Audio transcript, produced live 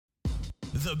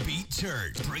The Beat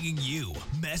Church, bringing you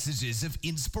messages of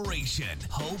inspiration,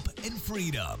 hope, and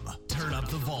freedom. Turn up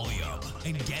the volume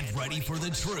and get ready for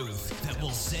the truth that will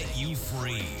set you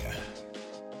free.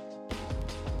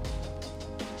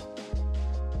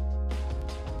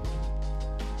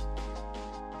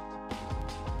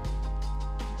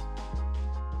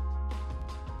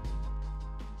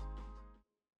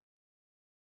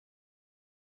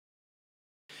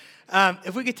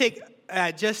 If we could take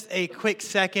just a quick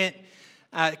second,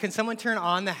 can someone turn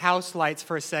on the house lights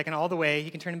for a second, all the way?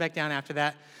 You can turn them back down after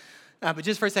that. But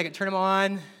just for a second, turn them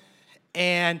on.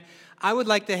 And I would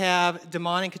like to have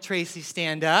DeMonica Tracy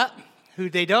stand up, who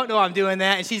they don't know I'm doing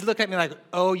that. And she's looking at me like,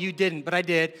 oh, you didn't, but I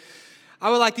did. I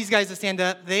would like these guys to stand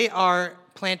up. They are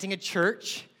planting a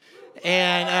church,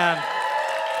 and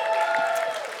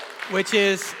which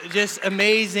is just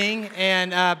amazing,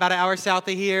 and about an hour south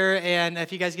of here. And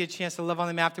if you guys get a chance to love on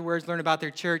them afterwards, learn about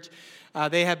their church,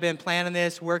 they have been planning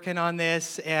this, working on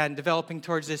this, and developing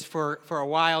towards this for a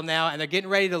while now, and they're getting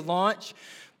ready to launch.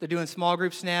 They're doing small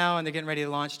groups now, and they're getting ready to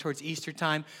launch towards Easter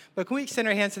time. But can we extend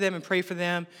our hands to them and pray for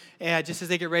them, just as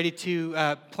they get ready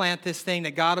to plant this thing,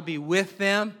 that God will be with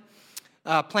them.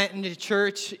 Planting the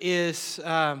church is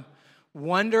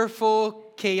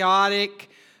wonderful, chaotic,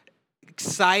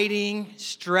 exciting,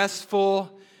 stressful,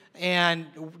 and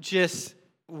just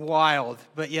wild,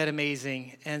 but yet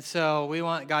amazing. And so we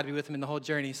want God to be with them in the whole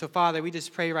journey. So, Father, we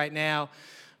just pray right now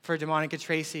for DeMonica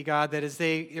Tracy, God, that as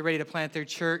they get ready to plant their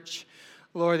church,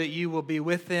 Lord, that you will be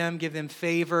with them, give them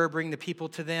favor, bring the people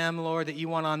to them, Lord, that you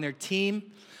want on their team.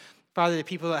 Father, the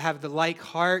people that have the like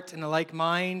heart and the like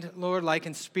mind, Lord, like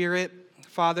in spirit,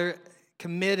 Father,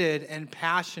 committed and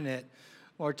passionate,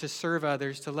 Lord, to serve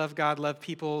others, to love God, love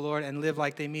people, Lord, and live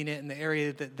like they mean it in the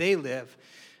area that they live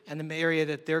and the area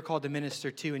that they're called to minister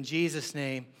to. In Jesus'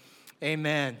 name,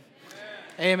 amen.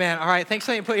 Amen. All right, thanks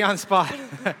for letting me put you on the spot.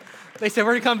 They said,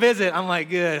 we're going to come visit. I'm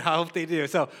like, good, I hope they do.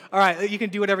 So, all right, you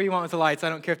can do whatever you want with the lights. I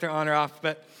don't care if they're on or off,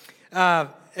 but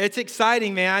it's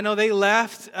exciting, man. I know they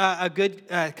left a good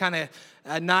kind of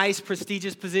a nice,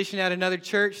 prestigious position at another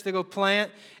church to go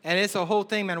plant. And it's a whole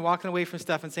thing, man, walking away from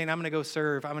stuff and saying, I'm going to go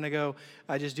serve. I'm going to go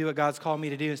just do what God's called me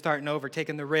to do and starting over,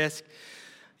 taking the risk.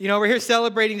 You know, we're here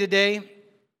celebrating today.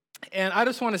 And I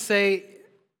just want to say,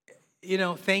 you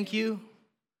know, thank you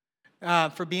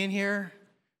for being here,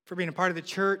 for being a part of the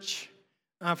church,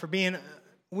 for being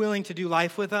willing to do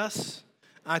life with us,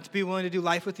 to be willing to do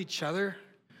life with each other,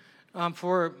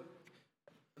 for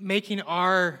making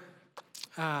our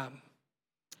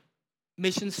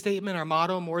mission statement, our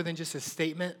motto, more than just a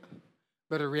statement,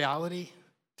 but a reality.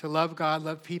 To love God,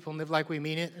 love people, and live like we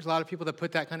mean it. There's a lot of people that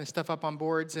put that kind of stuff up on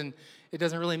boards, and it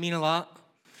doesn't really mean a lot.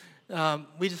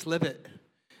 We just live it.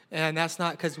 And that's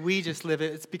not because we just live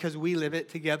it. It's because we live it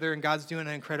together, and God's doing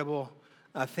an incredible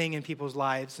thing in people's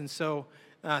lives. And so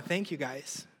thank you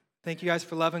guys. Thank you guys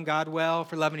for loving God well,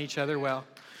 for loving each other well.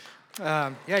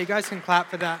 Yeah, you guys can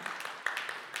clap for that.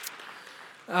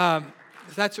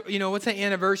 That's, you know, what's an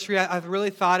anniversary I've really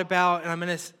thought about, and I'm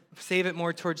going to save it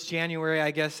more towards January.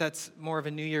 I guess that's more of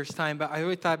a New Year's time, but I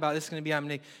really thought about this is going to be, I'm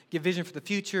going to give vision for the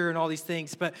future and all these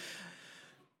things, but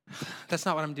that's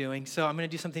not what I'm doing. So I'm going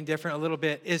to do something different a little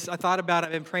bit. I thought about it,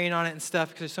 I've been praying on it and stuff,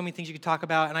 because there's so many things you could talk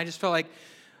about, and I just felt like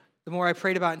the more I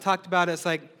prayed about it and talked about it, it's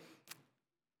like,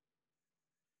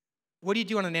 what do you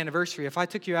do on an anniversary? If I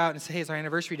took you out and said, hey, it's our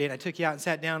anniversary date, I took you out and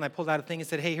sat down and I pulled out a thing and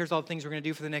said, hey, here's all the things we're going to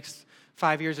do for the next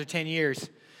 5 years or 10 years.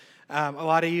 A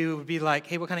lot of you would be like,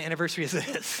 hey, what kind of anniversary is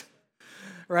this?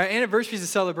 Right? Anniversary is a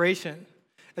celebration.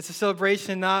 It's a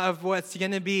celebration not of what's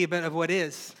going to be, but of what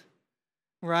is,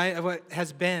 right? Of what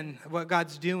has been, of what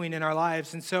God's doing in our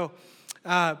lives. And so,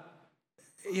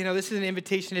 you know, this is an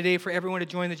invitation today for everyone to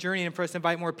join the journey and for us to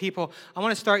invite more people. I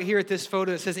want to start here at this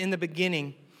photo. It says, in the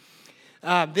beginning.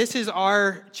 This is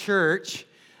our church,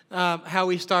 how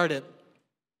we started.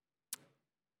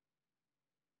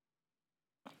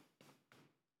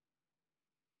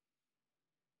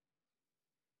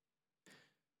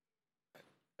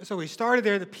 So we started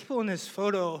there. The people in this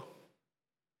photo,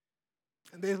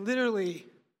 they literally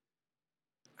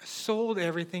sold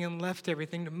everything and left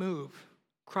everything to move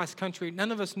cross country.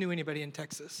 None of us knew anybody in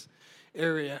Texas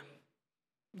area.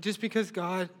 Just because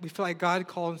we feel like God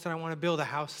called and said, I want to build a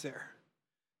house there.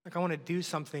 Like, I want to do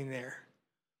something there.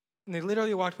 And they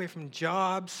literally walked away from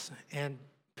jobs and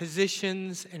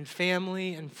positions and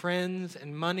family and friends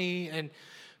and money and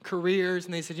careers.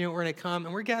 And they said, you know, we're going to come.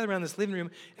 And we're gathered around this living room.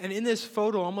 And in this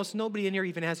photo, almost nobody in here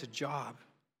even has a job.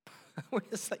 We're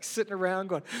just like sitting around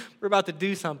going, we're about to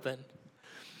do something.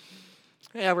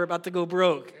 Yeah, we're about to go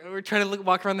broke. We're trying to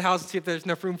walk around the house and see if there's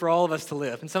enough room for all of us to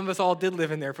live. And some of us all did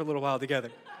live in there for a little while together.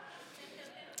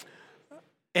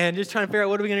 and just trying to figure out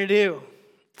what are we going to do.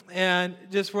 And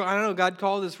just, I don't know, God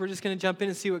called us. We're just going to jump in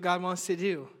and see what God wants to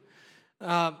do.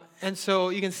 And so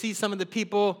you can see some of the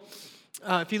people.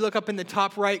 If you look up in the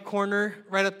top right corner,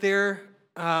 right up there,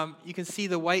 you can see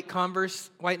the white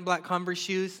and black Converse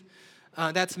shoes.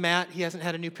 That's Matt. He hasn't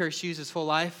had a new pair of shoes his whole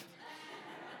life.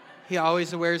 He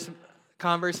always wears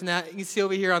Converse and that. You can see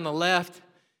over here on the left,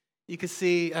 you can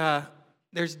see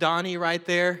there's Donnie right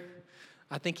there.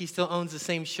 I think he still owns the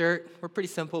same shirt. We're pretty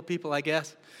simple people, I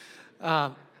guess.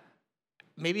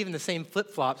 Maybe even the same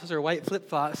flip-flops. Those are white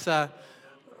flip-flops.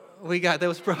 We got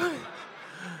those.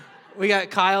 We got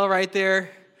Kyle right there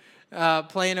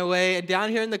playing away. And down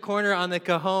here in the corner on the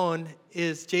cajon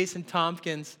is Jason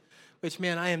Tompkins, which,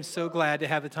 man, I am so glad to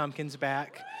have the Tompkins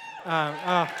back.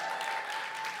 Man,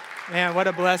 what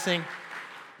a blessing.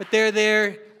 But they're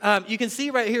there. You can see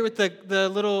right here with the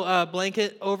little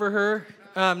blanket over her,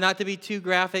 not to be too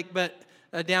graphic, but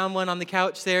down one on the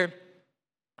couch there.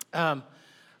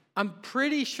 I'm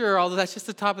pretty sure, although that's just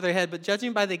the top of their head, but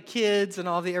judging by the kids and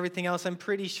all the everything else, I'm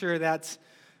pretty sure that's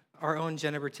our own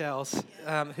Jenna Bertels,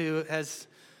 who has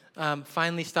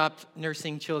finally stopped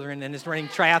nursing children and is running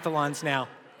triathlons now.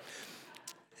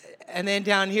 And then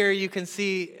down here, you can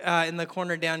see in the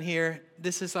corner down here,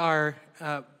 this is our,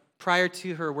 prior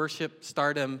to her worship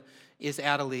stardom, is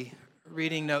Adelie,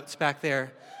 reading notes back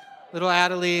there. Little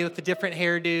Adelie with a different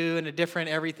hairdo and a different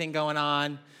everything going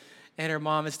on, and her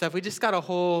mom and stuff. We just got a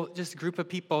whole just group of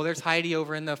people. There's Heidi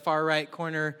over in the far right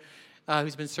corner,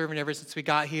 who's been serving ever since we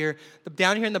got here.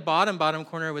 Down here in the bottom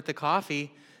corner with the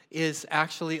coffee is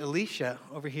actually Alicia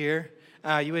over here.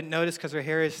 You wouldn't notice because her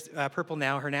hair is purple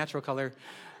now, her natural color.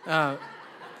 But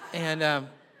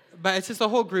it's just a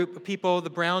whole group of people. The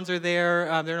Browns are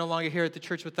there. They're no longer here at the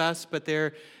church with us, but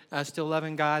they're still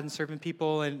loving God and serving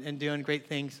people and doing great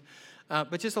things.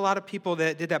 But just a lot of people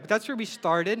that did that. But that's where we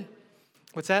started.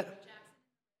 What's that?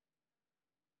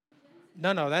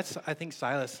 No, that's, I think,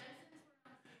 Silas.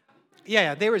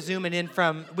 Yeah, they were zooming in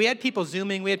from, we had people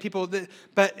zooming,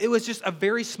 but it was just a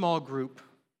very small group.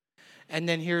 And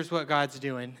then here's what God's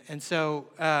doing. And so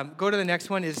go to the next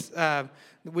one is,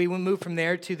 we will move from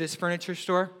there to this furniture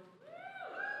store.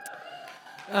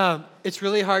 It's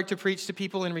really hard to preach to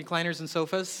people in recliners and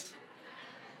sofas.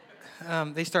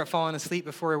 They start falling asleep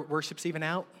before worship's even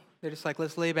out. They're just like,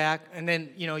 let's lay back. And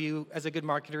then, you, as a good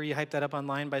marketer, you hype that up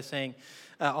online by saying,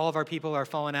 all of our people are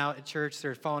falling out at church.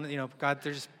 They're falling, God,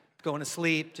 they're just going to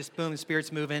sleep. Just boom, the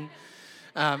Spirit's moving.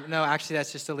 No, actually,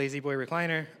 that's just a lazy boy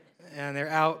recliner. And they're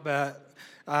out. But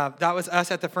that was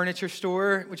us at the furniture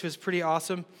store, which was pretty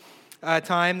awesome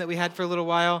time that we had for a little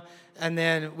while. And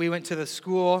then we went to the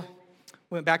school.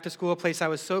 Went back to school, a place I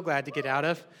was so glad to get out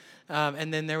of.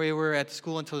 And then there we were at the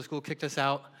school until the school kicked us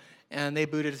out. And they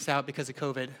booted us out because of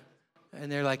COVID. And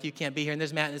they're like, you can't be here. And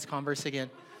there's Matt in his Converse again.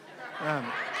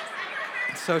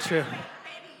 So true.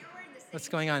 What's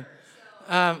going on?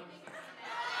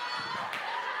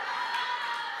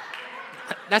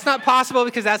 That's not possible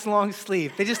because that's long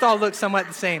sleeve. They just all look somewhat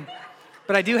the same.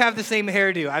 But I do have the same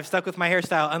hairdo. I've stuck with my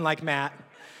hairstyle, unlike Matt,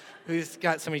 who's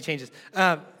got so many changes.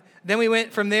 Then we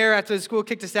went from there, after the school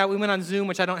kicked us out, we went on Zoom,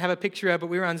 which I don't have a picture of, but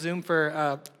we were on Zoom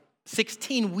for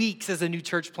 16 weeks as a new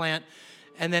church plant.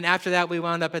 And then after that, we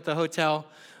wound up at the hotel,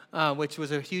 which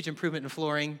was a huge improvement in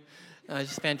flooring.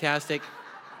 Just fantastic.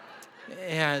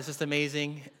 Yeah, it's just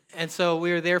amazing. And so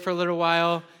we were there for a little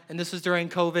while, and this was during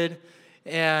COVID,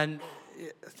 and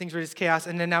things were just chaos,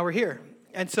 and then now we're here.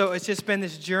 And so it's just been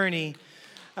this journey.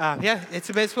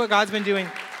 It's what God's been doing.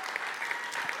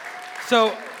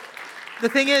 So the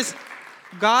thing is,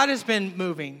 God has been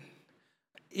moving.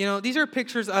 These are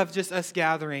pictures of just us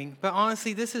gathering, but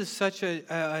honestly, this is such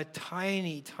a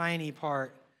tiny, tiny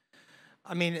part.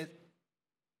 I mean,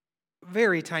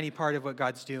 very tiny part of what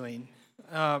God's doing.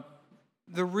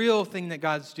 The real thing that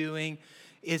God's doing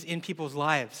is in people's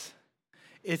lives.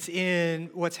 It's in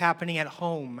what's happening at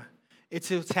home. It's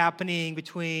what's happening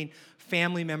between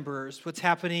family members, what's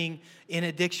happening in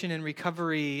addiction and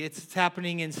recovery. It's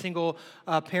happening in single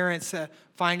parents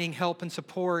finding help and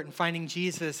support and finding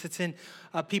Jesus. It's in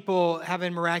people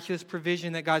having miraculous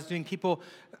provision that God's doing. People,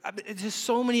 it's just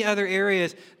so many other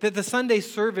areas that the Sunday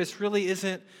service really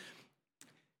isn't.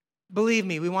 Believe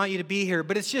me, we want you to be here,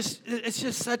 but it's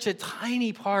just such a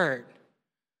tiny part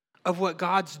of what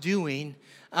God's doing.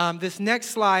 This next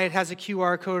slide has a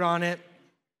QR code on it.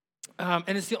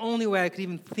 And it's the only way I could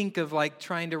even think of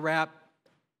trying to wrap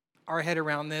our head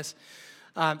around this.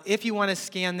 If you want to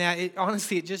scan that,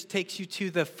 it just takes you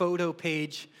to the photo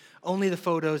page, only the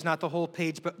photos, not the whole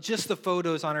page, but just the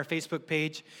photos on our Facebook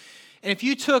page. And if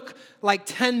you took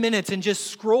 10 minutes and just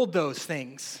scrolled those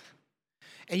things,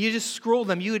 and you just scrolled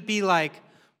them, you would be like,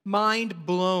 mind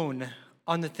blown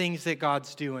on the things that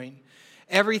God's doing.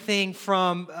 Everything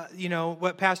from,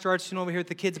 what Pastor Art's doing over here with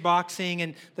the kids boxing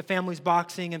and the families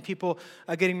boxing and people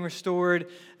getting restored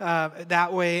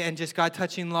that way, and just God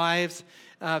touching lives,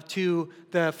 to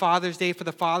the Father's Day for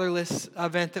the Fatherless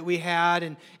event that we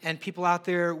had, and people out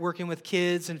there working with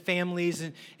kids and families,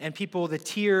 and people, the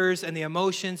tears and the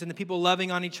emotions and the people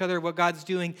loving on each other, what God's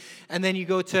doing. And then you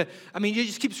go to, you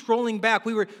just keep scrolling back.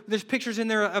 There's pictures in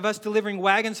there of us delivering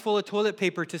wagons full of toilet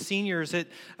paper to seniors at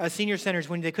senior centers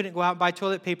when they couldn't go out and buy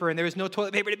toilet paper, and there was no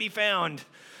toilet paper to be found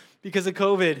because of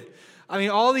COVID.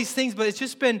 All these things, but it's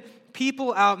just been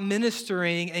people out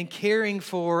ministering and caring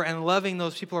for and loving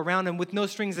those people around them with no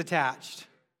strings attached.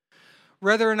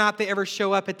 Whether or not they ever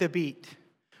show up at the beat,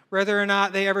 whether or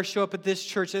not they ever show up at this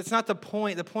church, that's not the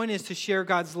point. The point is to share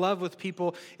God's love with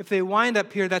people. If they wind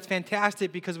up here, that's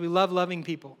fantastic because we love loving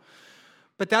people.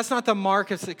 But that's not the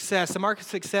mark of success. The mark of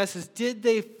success is, did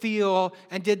they feel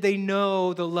and did they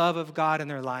know the love of God in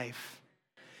their life?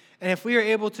 And if we are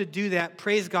able to do that,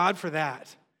 praise God for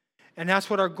that. And that's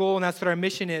what our goal and that's what our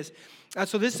mission is.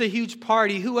 So this is a huge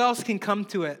party. Who else can come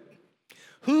to it?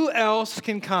 Who else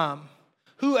can come?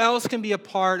 Who else can be a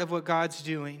part of what God's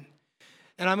doing?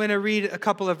 And I'm going to read a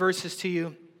couple of verses to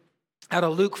you out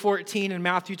of Luke 14 and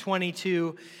Matthew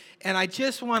 22. And I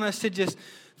just want us to just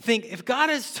think, if God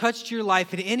has touched your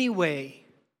life in any way,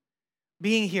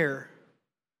 being here,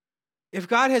 if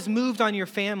God has moved on your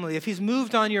family, if he's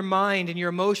moved on your mind and your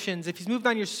emotions, if he's moved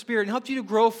on your spirit and helped you to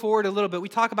grow forward a little bit, we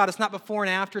talk about it's not before and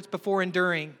after, it's before and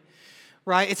during,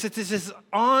 right? It's this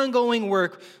ongoing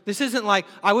work. This isn't like,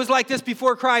 I was like this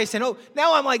before Christ, and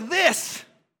now I'm like this.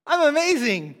 I'm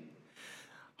amazing.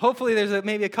 Hopefully there's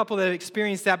maybe a couple that have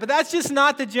experienced that, but that's just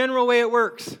not the general way it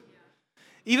works.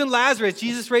 Even Lazarus,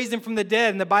 Jesus raised him from the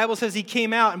dead, and the Bible says he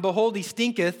came out, and behold, he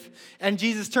stinketh. And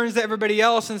Jesus turns to everybody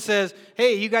else and says,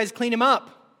 hey, you guys clean him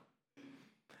up.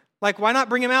 Like, why not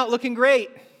bring him out looking great,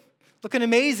 looking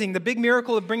amazing? The big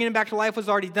miracle of bringing him back to life was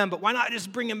already done, but why not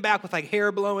just bring him back with like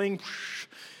hair blowing,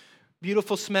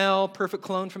 beautiful smell, perfect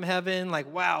cologne from heaven?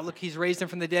 Like, wow, look, he's raised him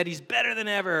from the dead. He's better than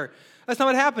ever. That's not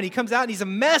what happened. He comes out and he's a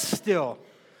mess still.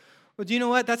 Well, do you know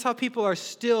what? That's how people are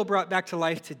still brought back to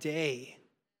life today.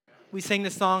 We sang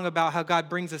this song about how God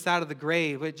brings us out of the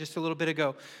grave just a little bit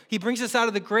ago. He brings us out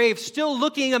of the grave still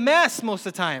looking a mess most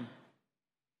of the time.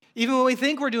 Even when we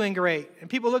think we're doing great. And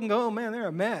people look and go, oh man, they're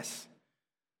a mess.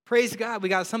 Praise God, we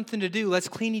got something to do. Let's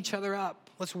clean each other up.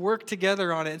 Let's work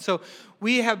together on it. And so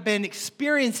we have been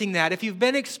experiencing that. If you've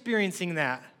been experiencing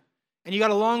that and you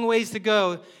got a long ways to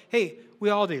go, hey, we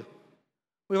all do.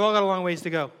 We've all got a long ways to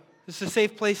go. This is a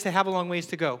safe place to have a long ways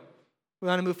to go. We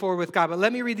want to move forward with God. But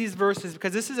let me read these verses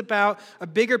because this is about a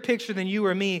bigger picture than you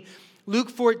or me.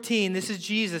 Luke 14, this is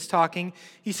Jesus talking.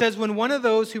 He says, when one of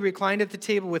those who reclined at the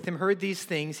table with him heard these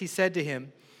things, he said to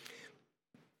him,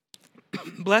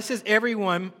 blessed is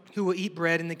everyone who will eat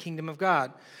bread in the kingdom of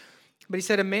God. But he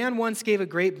said, a man once gave a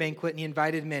great banquet and he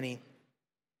invited many.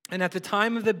 And at the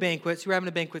time of the banquet, so we're having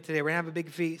a banquet today, we're going to have a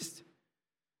big feast.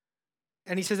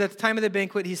 And he says, at the time of the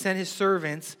banquet, he sent his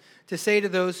servants to say to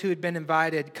those who had been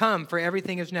invited, come, for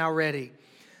everything is now ready.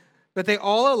 But they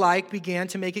all alike began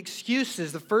to make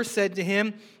excuses. The first said to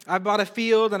him, I bought a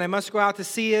field and I must go out to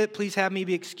see it. Please have me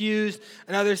be excused.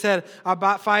 Another said, I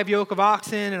bought 5 yoke of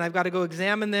oxen and I've got to go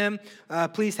examine them.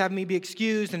 Please have me be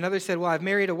excused. Another said, well, I've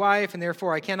married a wife and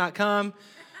therefore I cannot come.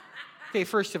 Okay,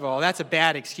 first of all, that's a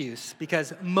bad excuse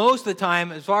because most of the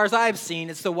time, as far as I've seen,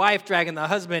 it's the wife dragging the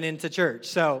husband into church.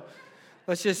 So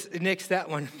let's just nix that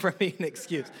one from being an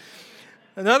excuse.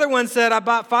 Another one said, I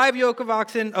bought 5 yoke of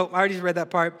oxen. Oh, I already read that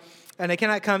part. And I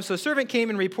cannot come. So a servant came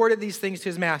and reported these things to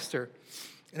his master.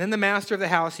 And then the master of the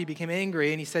house, he became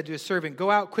angry, and he said to his servant,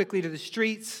 go out quickly to the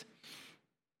streets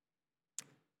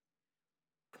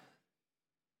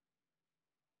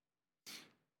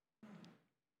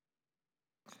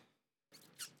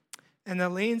and the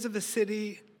lanes of the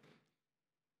city.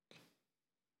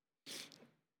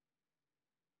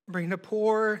 Bring the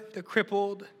poor, the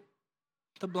crippled,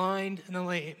 the blind, and the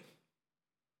lame.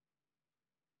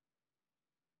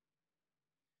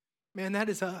 Man, that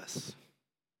is us.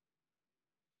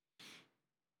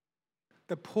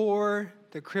 The poor,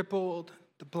 the crippled,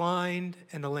 the blind,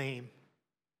 and the lame.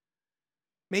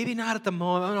 Maybe not at the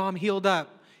moment, oh, I'm healed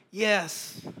up.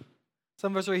 Yes.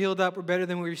 Some of us are healed up. We're better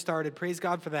than we started. Praise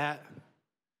God for that.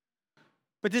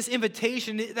 But this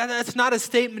invitation, that's not a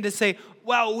statement to say,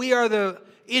 well, we are the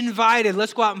invited.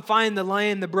 Let's go out and find the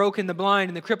lame, the broken, the blind,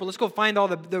 and the crippled. Let's go find all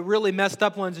the really messed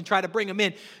up ones and try to bring them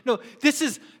in. No, this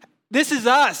is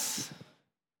us.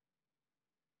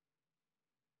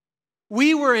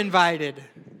 We were invited.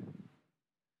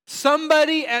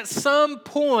 Somebody at some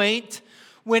point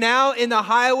went out in the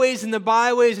highways and the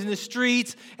byways and the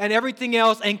streets and everything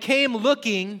else and came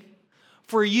looking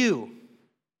for you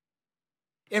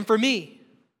and for me.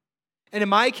 And in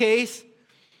my case,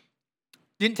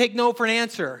 didn't take no for an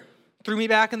answer. Threw me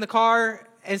back in the car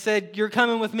and said, "You're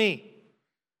coming with me."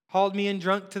 Hauled me in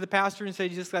drunk to the pastor and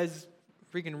said, "This guy's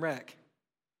a freaking wreck.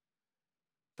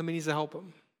 Somebody needs to help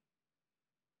him."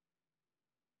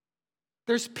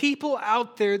 There's people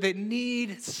out there that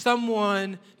need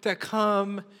someone to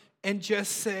come and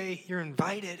just say, "You're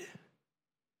invited."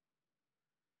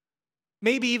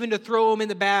 Maybe even to throw them in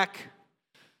the back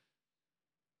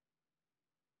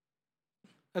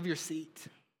of your seat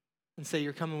and say,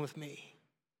 "You're coming with me."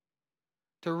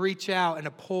 To reach out and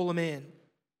to pull them in.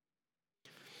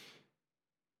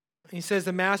 And he says,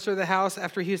 the master of the house,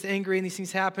 after he was angry and these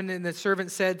things happened, and the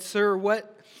servant said, "Sir,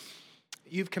 what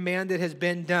you've commanded has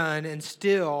been done, and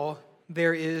still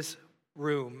there is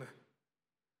room."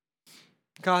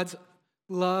 God's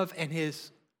love and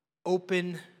his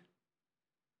open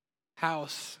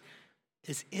house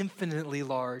is infinitely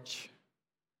large.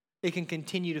 It can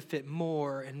continue to fit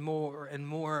more and more and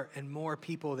more and more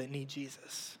people that need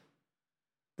Jesus,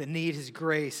 that need his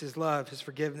grace, his love, his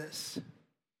forgiveness.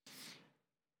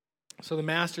 So the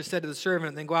master said to the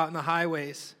servant, "Then go out in the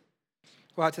highways,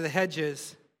 go out to the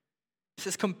hedges." He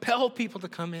says, compel people to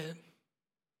come in.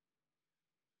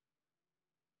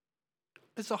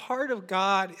 Because the heart of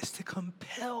God is to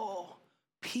compel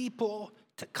people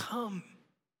to come.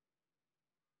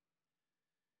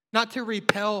 Not to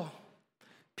repel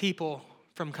people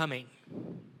from coming.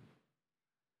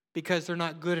 Because they're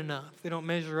not good enough. They don't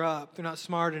measure up. They're not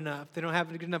smart enough. They don't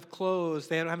have good enough clothes.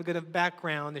 They don't have a good enough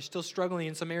background. They're still struggling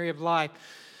in some area of life.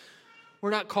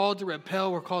 We're not called to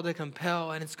repel. We're called to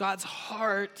compel. And it's God's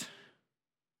heart.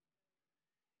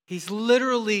 He's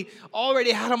literally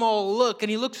already had them all look. And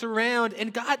he looks around.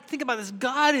 And God, think about this.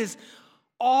 God is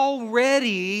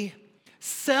already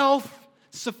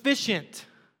self-sufficient.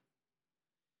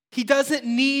 He doesn't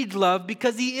need love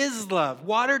because he is love.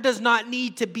 Water does not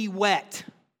need to be wet.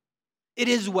 It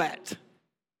is wet.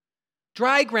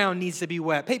 Dry ground needs to be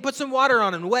wet. Hey, put some water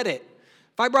on and wet it.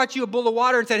 If I brought you a bowl of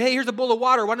water and said, "Hey, here's a bowl of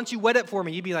water, why don't you wet it for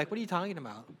me?" You'd be like, "What are you talking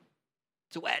about?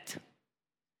 It's wet."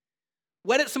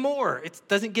 Wet it some more. It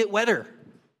doesn't get wetter.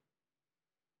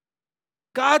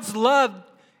 God's love,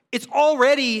 it's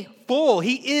already full.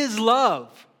 He is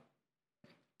love.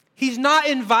 He's not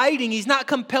inviting, he's not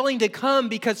compelling to come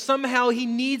because somehow he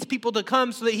needs people to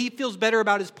come so that he feels better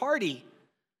about his party.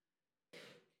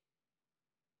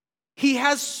 He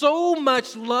has so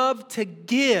much love to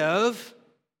give,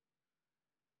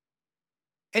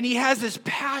 and he has this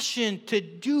passion to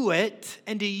do it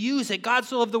and to use it. God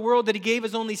so loved the world that he gave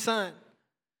his only son.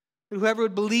 Whoever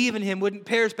would believe in him wouldn't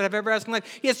perish but have everlasting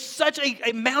life. He has such an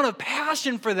amount of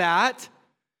passion for that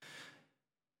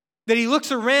he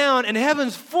looks around and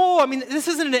heaven's full. I mean, this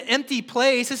isn't an empty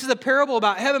place. This is a parable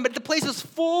about heaven, but the place is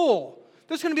full.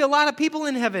 There's going to be a lot of people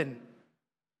in heaven.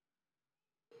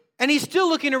 And he's still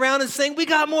looking around and saying, "We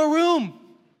got more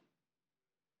room."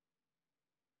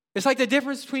 It's like the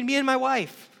difference between me and my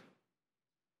wife.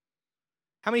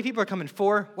 How many people are coming?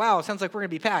 4? Wow, sounds like we're going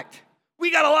to be packed.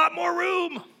 We got a lot more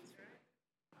room.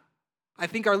 I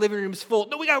think our living room's full.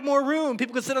 No, we got more room.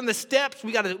 People can sit on the steps.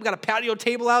 We got a patio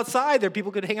table outside there.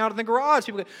 People could hang out in the garage.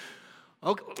 Okay,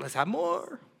 let's have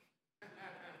more.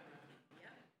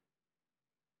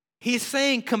 He's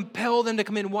saying compel them to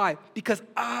come in. Why? Because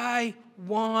I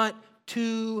want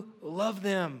to love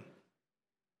them.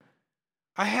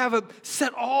 I have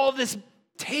set all this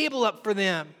table up for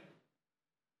them.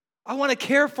 I want to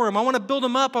care for them. I want to build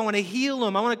them up. I want to heal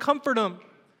them. I want to comfort them.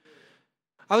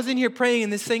 I was in here praying in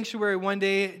this sanctuary one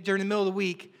day during the middle of the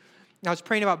week. And I was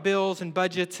praying about bills and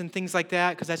budgets and things like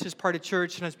that because that's just part of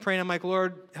church. And I was praying, I'm like,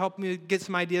 "Lord, help me get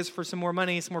some ideas for some more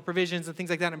money, some more provisions and things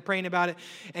like that." And I'm praying about it.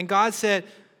 And God said,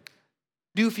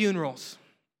 "Do funerals."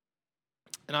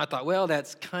 And I thought, well,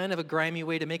 that's kind of a grimy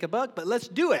way to make a buck, but let's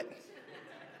do it.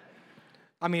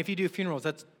 I mean, if you do funerals,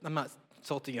 I'm not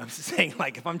insulting you. I'm just saying,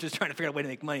 like, if I'm just trying to figure out a way to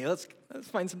make money, let's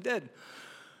find some dead.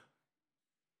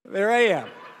 There I am.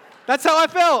 That's how I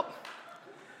felt.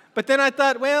 But then I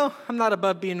thought, well, I'm not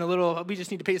above being we just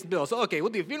need to pay some bills. So, okay,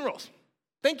 we'll do funerals.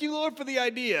 Thank you, Lord, for the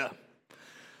idea.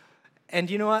 And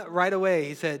you know what? Right away,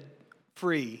 he said,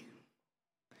 free.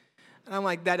 And I'm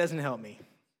like, that doesn't help me.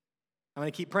 I'm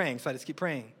going to keep praying. So I just keep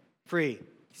praying. Free.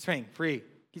 Keep praying. Free.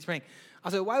 Keep praying. I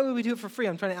said, why would we do it for free?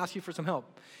 I'm trying to ask you for some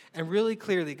help. And really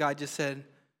clearly, God just said,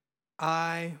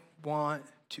 I want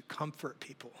to comfort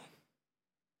people.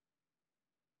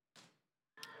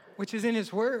 Which is in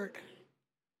his word.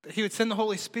 that he would send the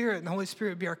Holy Spirit, and the Holy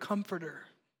Spirit would be our comforter.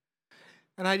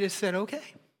 And I just said, okay.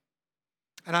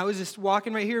 And I was just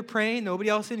walking right here praying, nobody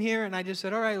else in here, and I just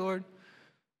said, all right, Lord,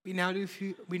 we now do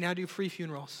free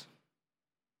funerals.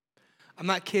 I'm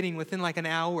not kidding. Within like an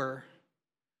hour,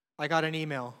 I got an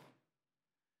email.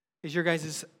 Is your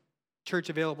guys' church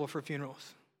available for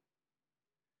funerals?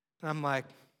 And I'm like,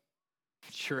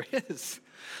 sure is.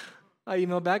 I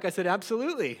emailed back. I said,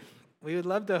 absolutely. We would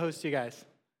love to host you guys.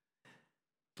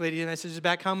 Lady messages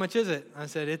back, how much is it? I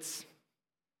said, it's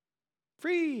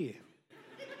free.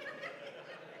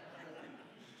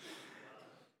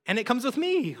 And it comes with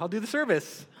me. I'll do the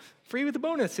service. Free with the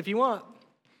bonus if you want.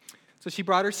 So she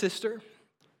brought her sister.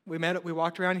 We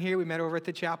walked around here. We met over at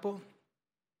the chapel.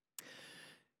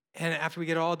 And after we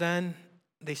get all done,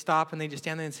 they stop and they just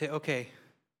stand there and say, okay,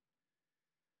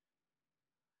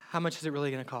 how much is it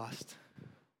really going to cost?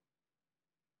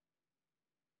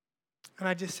 And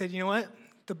I just said, you know what?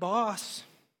 The boss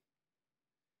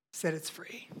said it's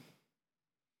free.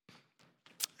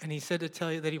 And he said to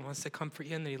tell you that he wants to comfort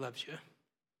you and that he loves you.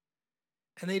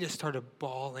 And they just started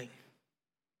bawling.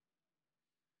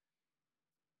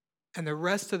 And the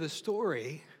rest of the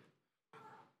story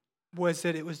was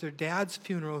that it was their dad's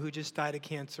funeral who just died of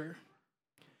cancer.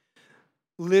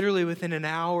 Literally within an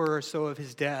hour or so of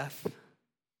his death,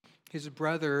 his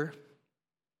brother,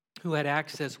 who had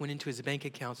access, went into his bank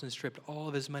accounts and stripped all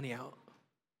of his money out.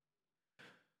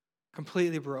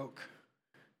 Completely broke.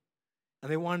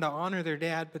 And they wanted to honor their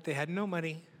dad, but they had no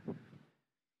money.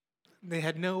 They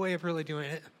had no way of really doing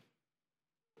it.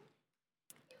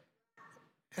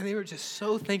 And they were just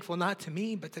so thankful, not to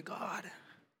me, but to God.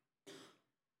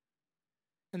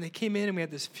 And they came in and we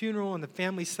had this funeral and the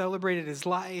family celebrated his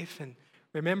life and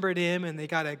remembered him, and they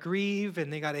got to grieve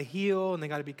and they got to heal and they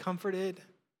got to be comforted.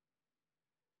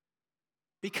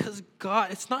 Because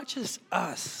God, it's not just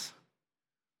us.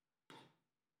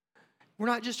 We're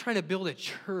not just trying to build a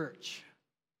church.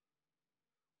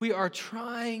 We are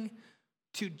trying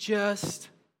to just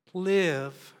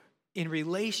live in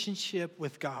relationship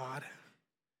with God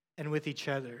and with each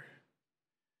other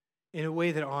in a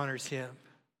way that honors him.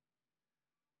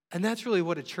 And that's really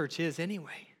what a church is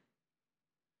anyway.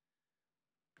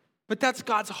 But that's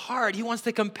God's heart. He wants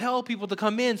to compel people to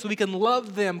come in so we can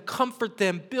love them, comfort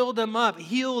them, build them up,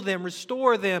 heal them,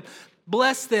 restore them,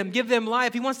 bless them, give them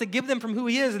life. He wants to give them from who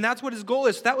he is, and that's what his goal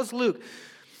is. So that was Luke.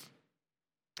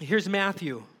 Here's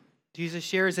Matthew. Jesus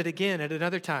shares it again at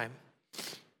another time.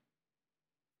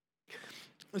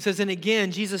 It says, and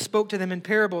again, Jesus spoke to them in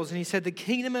parables, and he said, the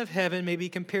kingdom of heaven may be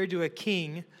compared to a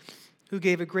king who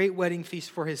gave a great wedding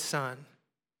feast for his son.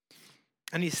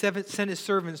 And he sent his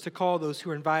servants to call those who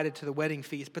were invited to the wedding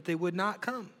feast, but they would not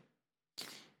come.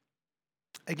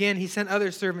 Again, he sent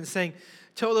other servants saying,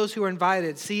 tell those who are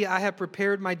invited, see, I have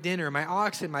prepared my dinner. My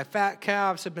oxen, my fat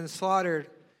calves have been slaughtered,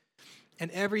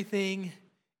 and everything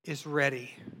is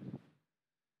ready.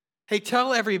 Hey,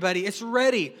 tell everybody, it's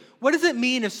ready. What does it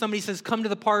mean if somebody says, come to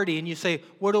the party, and you say,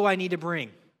 what do I need to bring?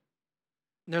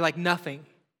 And they're like, nothing.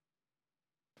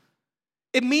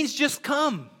 It means just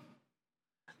come.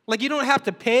 Like you don't have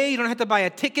to pay, you don't have to buy a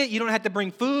ticket, you don't have to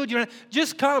bring food,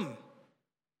 just come.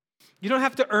 You don't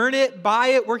have to earn it, buy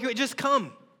it, work it, just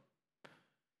come.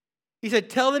 He said,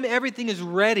 tell them everything is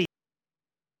ready.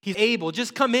 He's able,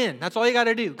 just come in. That's all you got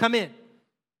to do, come in.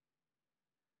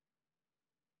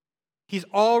 He's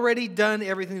already done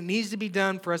everything that needs to be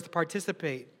done for us to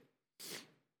participate.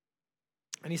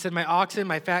 And he said, my oxen,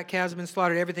 my fat calves have been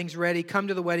slaughtered. Everything's ready. Come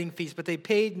to the wedding feast. But they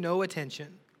paid no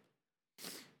attention.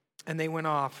 And they went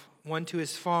off, one to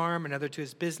his farm, another to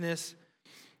his business,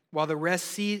 while the rest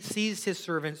seized his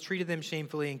servants, treated them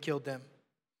shamefully, and killed them.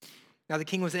 Now the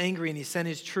king was angry, and he sent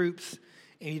his troops,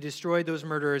 and he destroyed those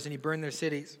murderers, and he burned their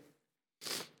cities.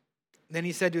 Then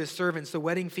he said to his servants, the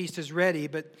wedding feast is ready,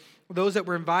 but those that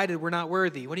were invited were not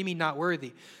worthy. What do you mean not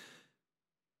worthy?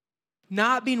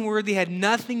 Not being worthy had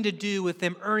nothing to do with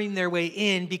them earning their way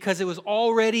in, because it was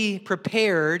already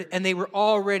prepared and they were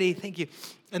already,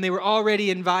 and they were already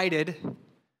invited.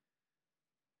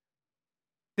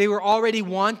 They were already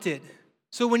wanted.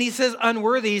 So when he says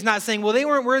unworthy, he's not saying, well, they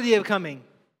weren't worthy of coming.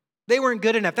 They weren't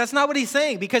good enough. That's not what he's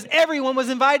saying, because everyone was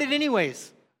invited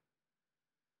anyways.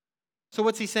 So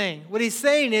what's he saying? What he's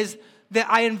saying is that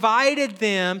I invited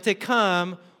them to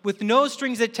come with no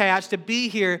strings attached to be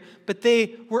here, but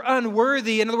they were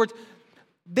unworthy. In other words,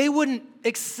 they wouldn't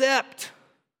accept.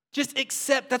 Just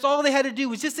accept. That's all they had to do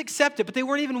was just accept it, but they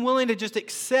weren't even willing to just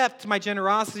accept my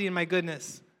generosity and my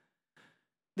goodness.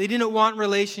 They didn't want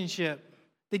relationship.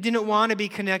 They didn't want to be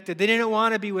connected. They didn't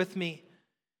want to be with me.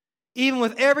 Even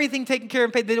with everything taken care of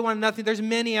and paid, they didn't want nothing. There's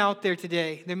many out there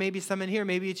today. There may be some in here.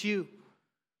 Maybe it's you.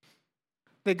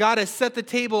 that God has set the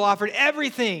table, offered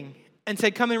everything, and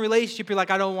said, come in relationship, you're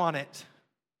like, I don't want it.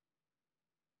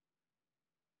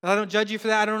 I don't judge you for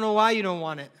that. I don't know why you don't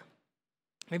want it.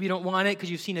 Maybe you don't want it because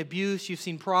you've seen abuse, you've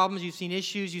seen problems, you've seen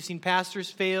issues, you've seen pastors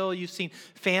fail, you've seen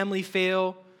family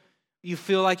fail, you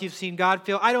feel like you've seen God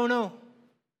fail. I don't know.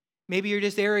 Maybe you're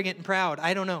just arrogant and proud.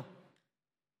 I don't know.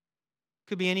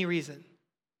 Could be any reason.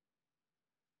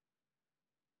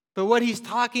 But what he's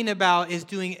talking about is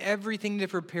doing everything to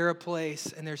prepare a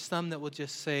place, and there's some that will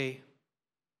just say,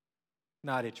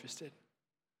 not interested.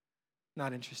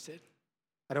 Not interested.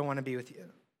 I don't want to be with you.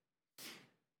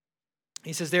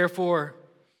 He says, therefore,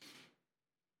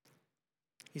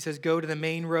 he says, go to the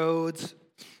main roads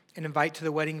and invite to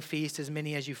the wedding feast as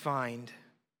many as you find.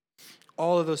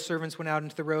 All of those servants went out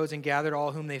into the roads and gathered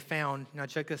all whom they found. Now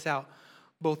check this out.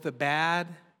 Both the bad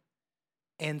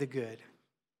and the good.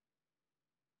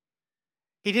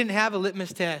 He didn't have a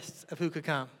litmus test of who could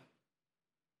come.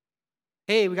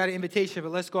 Hey, we got an invitation,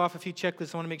 but let's go off a few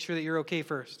checklists. I want to make sure that you're okay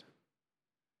first.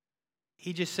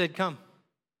 He just said, come.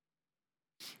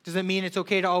 Does that mean it's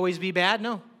okay to always be bad?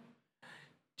 No.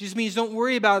 It just means don't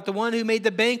worry about it. The one who made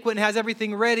the banquet and has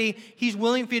everything ready, he's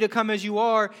willing for you to come as you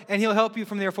are, and he'll help you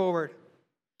from there forward.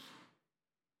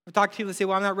 I've talked to people that say,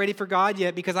 well, I'm not ready for God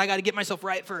yet because I got to get myself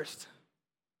right first.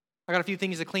 I got a few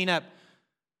things to clean up.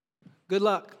 Good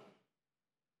luck.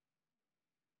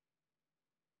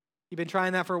 You've been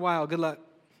trying that for a while. Good luck.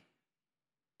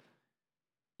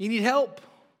 You need help.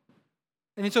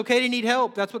 And it's okay to need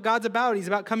help. That's what God's about. He's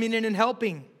about coming in and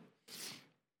helping.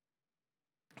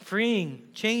 Freeing,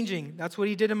 changing. That's what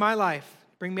he did in my life.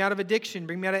 Bring me out of addiction,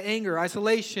 bring me out of anger,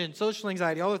 isolation, social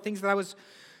anxiety, all the things that I was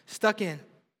stuck in.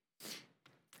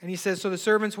 And he says, so the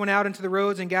servants went out into the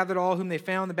roads and gathered all whom they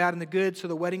found, the bad and the good, so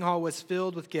the wedding hall was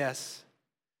filled with guests.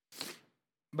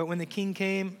 But when the king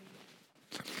came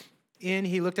in,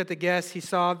 he looked at the guests. He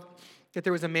saw that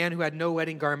there was a man who had no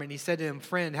wedding garment. And he said to him,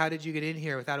 friend, how did you get in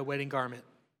here without a wedding garment?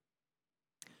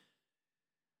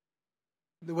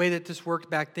 The way that this worked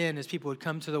back then is people would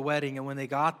come to the wedding, and when they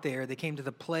got there, they came to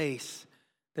the place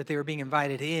that they were being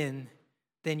invited in.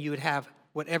 Then you would have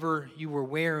whatever you were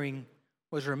wearing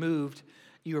was removed.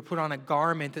 You were put on a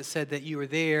garment that said that you were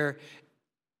there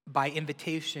by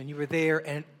invitation. You were there,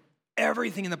 and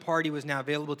everything in the party was now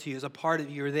available to you as a part of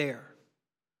you were there.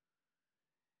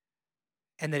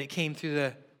 And that it came through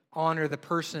the honor of the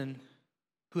person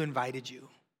who invited you.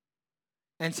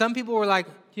 And some people were like,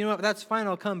 you know what, that's fine,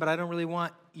 I'll come, but I don't really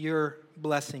want your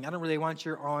blessing. I don't really want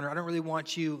your honor. I don't really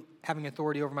want you having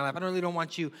authority over my life. I don't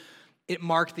want you, it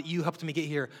marked that you helped me get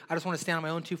here. I just want to stand on my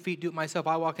own 2 feet, do it myself.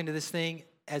 I walk into this thing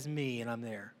as me, and I'm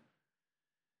there.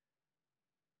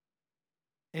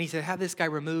 And he said, have this guy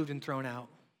removed and thrown out.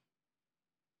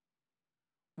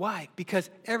 Why?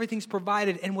 Because everything's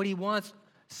provided, and what he wants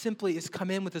simply is come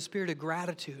in with a spirit of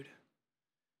gratitude,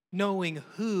 knowing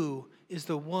who is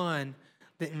the one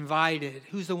that invited,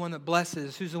 who's the one that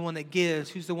blesses, who's the one that gives,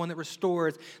 who's the one that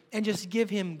restores, and just give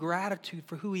him gratitude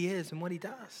for who he is and what he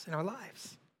does in our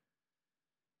lives.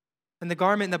 And the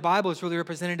garment in the Bible is really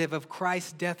representative of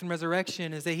Christ's death and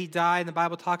resurrection, is that he died, and the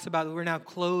Bible talks about that we're now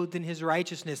clothed in his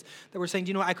righteousness, that we're saying,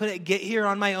 you know what, I couldn't get here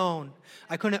on my own.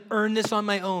 I couldn't earn this on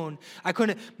my own. I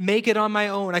couldn't make it on my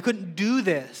own. I couldn't do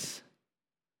this.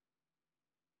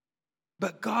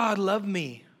 But God loved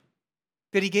me,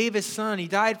 that he gave his son. He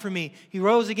died for me. He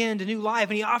rose again to new life,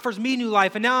 and he offers me new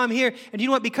life. And now I'm here. And you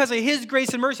know what? Because of his grace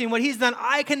and mercy and what he's done,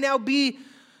 I can now be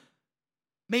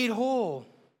made whole,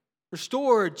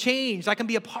 restored, changed. I can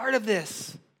be a part of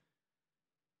this.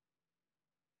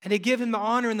 And to give him the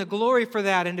honor and the glory for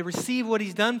that and to receive what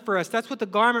he's done for us. That's what the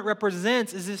garment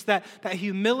represents, is just that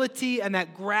humility and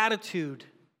that gratitude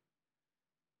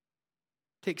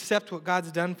to accept what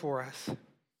God's done for us.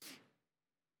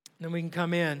 Then we can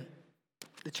come in.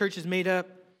 The church is made up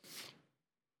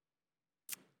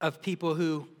of people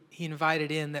who he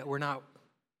invited in that were not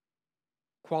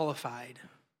qualified.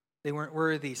 They weren't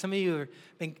worthy. Some of you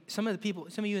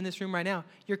in this room right now,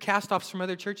 you're cast-offs from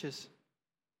other churches.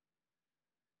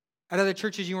 At other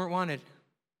churches you weren't wanted.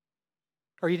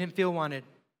 Or you didn't feel wanted.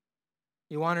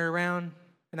 You wandered around,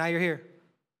 and now you're here.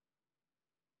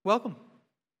 Welcome.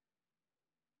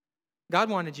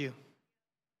 God wanted you.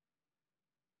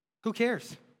 Who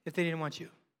cares if they didn't want you?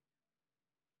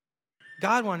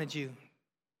 God wanted you.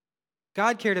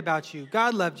 God cared about you.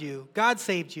 God loved you. God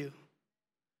saved you.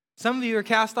 Some of you are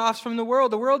cast-offs from the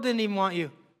world. The world didn't even want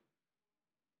you.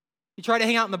 You tried to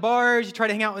hang out in the bars. You tried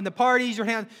to hang out in the parties.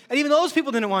 And even those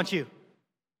people didn't want you.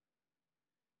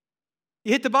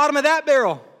 You hit the bottom of that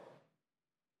barrel.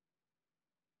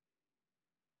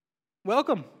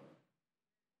 Welcome.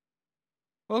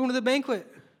 Welcome to the banquet.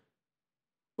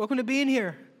 Welcome to being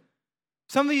here.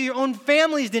 Some of your own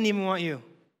families didn't even want you.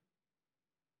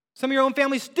 Some of your own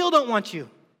families still don't want you.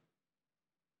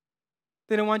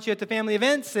 They don't want you at the family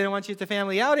events. They don't want you at the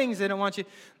family outings. They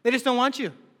just don't want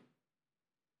you.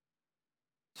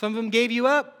 Some of them gave you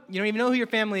up. You don't even know who your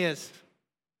family is.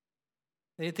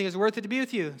 They didn't think it was worth it to be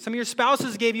with you. Some of your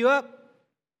spouses gave you up.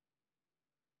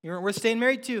 You weren't worth staying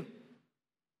married to. You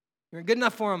weren't good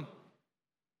enough for them.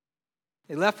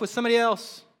 They left with somebody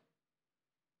else.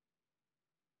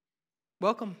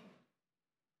 Welcome.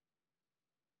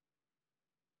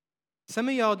 Some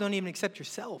of y'all don't even accept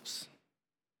yourselves.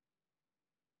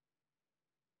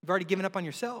 You've already given up on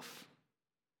yourself.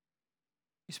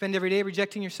 You spend every day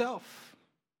rejecting yourself.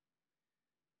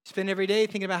 You spend every day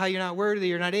thinking about how you're not worthy,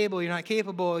 you're not able, you're not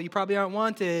capable, you probably aren't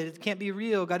wanted, it can't be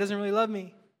real, God doesn't really love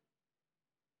me.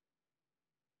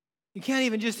 You can't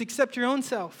even just accept your own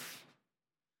self.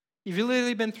 You've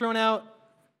literally been thrown out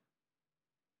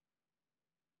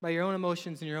by your own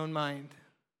emotions and your own mind.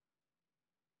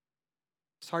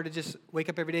 It's hard to just wake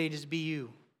up every day and just be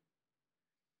you.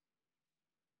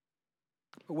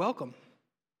 But welcome.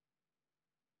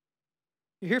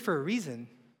 You're here for a reason.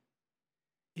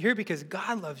 You're here because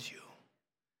God loves you.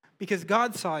 Because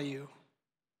God saw you.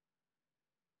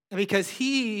 And because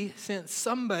He sent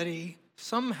somebody,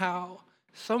 somehow,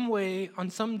 some way, on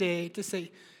some day to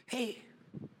say, hey,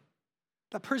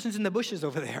 that person's in the bushes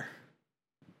over there.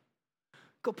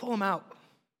 Go pull them out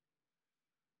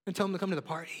and tell them to come to the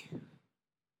party.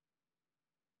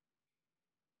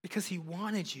 Because He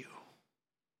wanted you.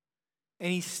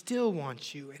 And He still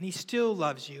wants you. And He still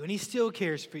loves you. And He still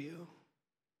cares for you.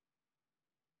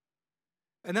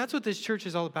 And that's what this church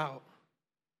is all about.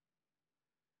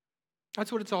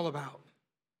 That's what it's all about.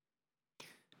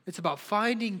 It's about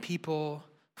finding people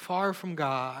far from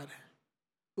God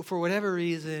who, for whatever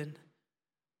reason,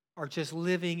 are just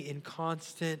living in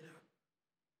constant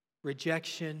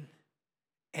rejection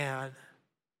and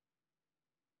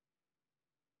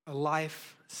a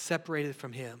life separated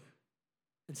from Him.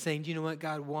 And saying, do you know what?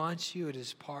 God wants you at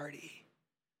His party.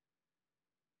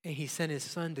 And He sent His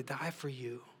Son to die for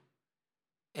you.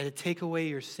 And to take away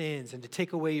your sins, and to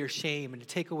take away your shame, and to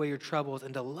take away your troubles,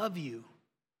 and to love you.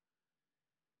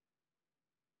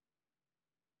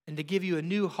 And to give you a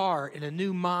new heart and a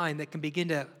new mind that can begin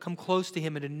to come close to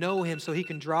Him and to know Him so He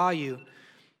can draw you.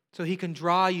 So He can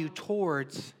draw you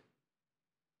towards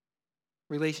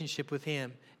relationship with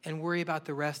Him and worry about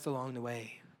the rest along the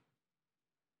way.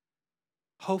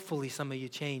 Hopefully some of you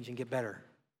change and get better.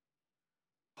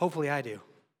 Hopefully I do.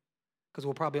 Because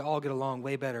we'll probably all get along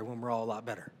way better when we're all a lot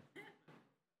better.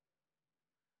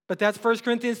 But that's 1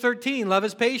 Corinthians 13. Love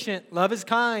is patient. Love is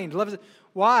kind.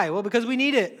 Why? Well, because we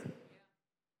need it.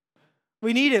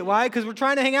 We need it. Why? Because we're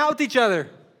trying to hang out with each other.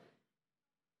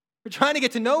 We're trying to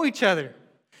get to know each other.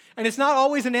 And it's not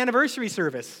always an anniversary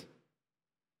service.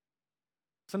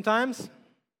 Sometimes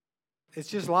it's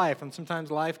just life. And sometimes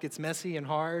life gets messy and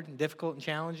hard and difficult and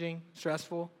challenging,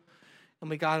 stressful. And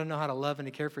we got to know how to love and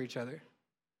to care for each other.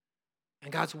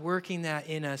 And God's working that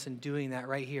in us and doing that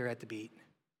right here at the beat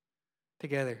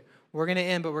together. We're going to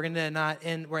end, but we're going to not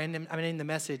end. I'm going to end the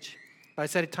message. But I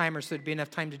set a timer so there'd be enough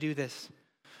time to do this.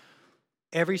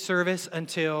 Every service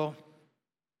until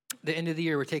the end of the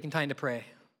year, we're taking time to pray.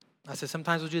 I said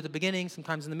sometimes we'll do it at the beginning,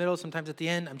 sometimes in the middle, sometimes at the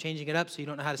end. I'm changing it up so you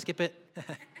don't know how to skip it.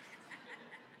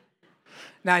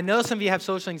 Now, I know some of you have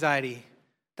social anxiety.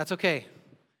 That's okay.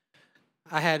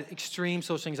 I had extreme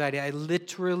social anxiety. I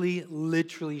literally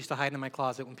used to hide in my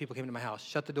closet when people came to my house.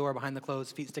 Shut the door behind the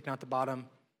clothes, feet sticking out the bottom.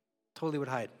 Totally would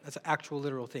hide. That's an actual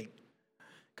literal thing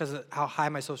because of how high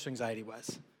my social anxiety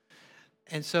was.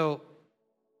 And so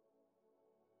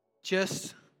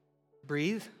just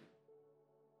breathe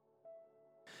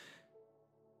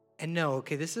and know,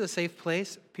 okay, this is a safe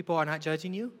place. People are not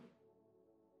judging you.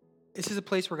 This is a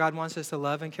place where God wants us to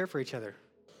love and care for each other.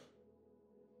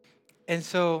 And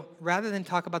so rather than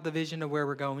talk about the vision of where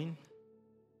we're going,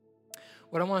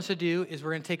 what I want us to do is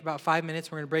we're going to take about 5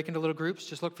 minutes. We're going to break into little groups.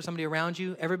 Just look for somebody around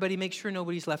you. Everybody make sure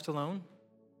nobody's left alone.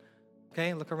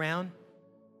 Okay, look around.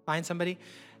 Find somebody.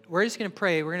 We're just going to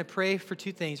pray. We're going to pray for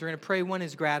two things. We're going to pray. One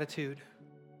is gratitude.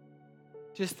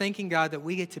 Just thanking God that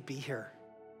we get to be here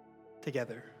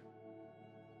together.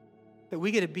 That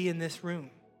we get to be in this room.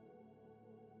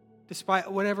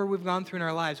 Despite whatever we've gone through in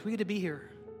our lives, we get to be here.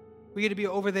 We get to be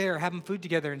over there having food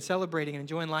together and celebrating and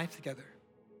enjoying life together.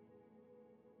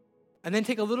 And then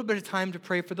take a little bit of time to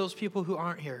pray for those people who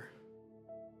aren't here.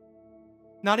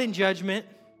 Not in judgment.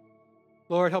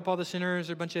 Lord, help all the sinners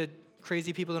or a bunch of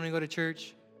crazy people that don't even go to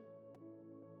church.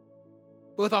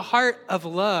 But with a heart of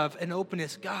love and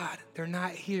openness, God, they're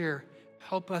not here.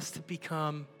 Help us to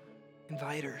become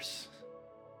inviters.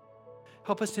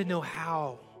 Help us to know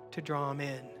how to draw them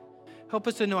in. Help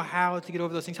us to know how to get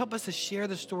over those things. Help us to share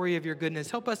the story of your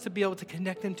goodness. Help us to be able to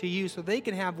connect them to you so they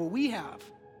can have what we have.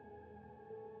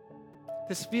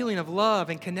 This feeling of love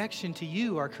and connection to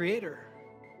you, our Creator.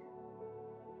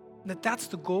 That's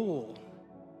the goal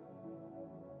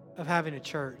of having a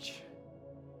church,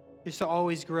 is to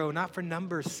always grow, not for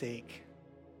numbers' sake,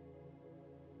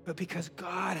 but because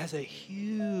God has a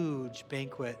huge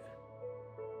banquet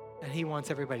and He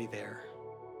wants everybody there.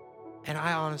 And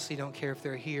I honestly don't care if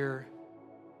they're here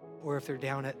or if they're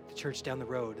down at the church down the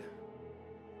road.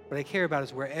 What I care about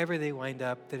is wherever they wind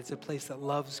up, that it's a place that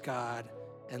loves God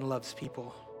and loves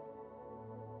people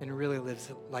and really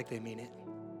lives like they mean it.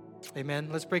 Amen.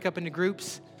 Let's break up into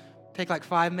groups. Take like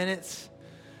 5 minutes.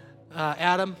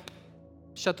 Adam,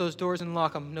 shut those doors and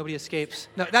lock them. Nobody escapes.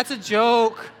 No, that's a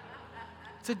joke.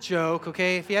 It's a joke,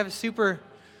 okay? If you have a super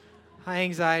high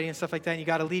anxiety and stuff like that and you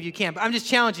got to leave, you can. But I'm just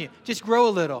challenging you. Just grow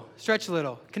a little, stretch a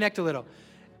little, connect a little.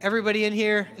 Everybody in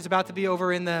here is about to be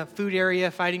over in the food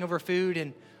area fighting over food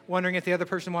and wondering if the other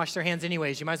person washed their hands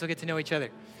anyways. You might as well get to know each other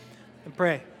and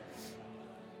pray.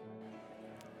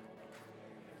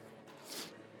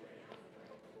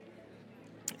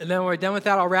 And then when we're done with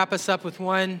that, I'll wrap us up with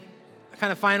one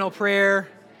kind of final prayer.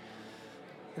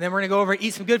 And then we're going to go over and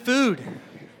eat some good food.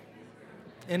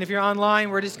 And if you're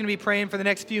online, we're just going to be praying for the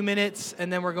next few minutes.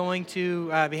 And then we're going to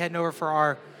be heading over for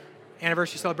our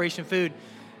anniversary celebration food.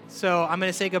 So I'm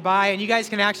going to say goodbye. And you guys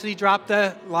can actually drop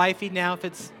the live feed now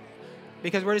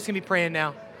because we're just going to be praying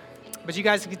now. But you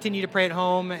guys can continue to pray at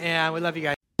home. And we love you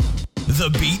guys. The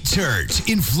Beat Church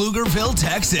in Pflugerville,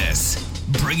 Texas.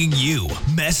 Bringing you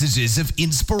messages of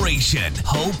inspiration,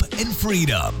 hope, and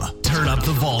freedom. Turn up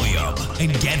the volume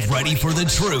and get ready for the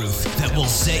truth that will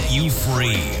set you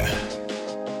free.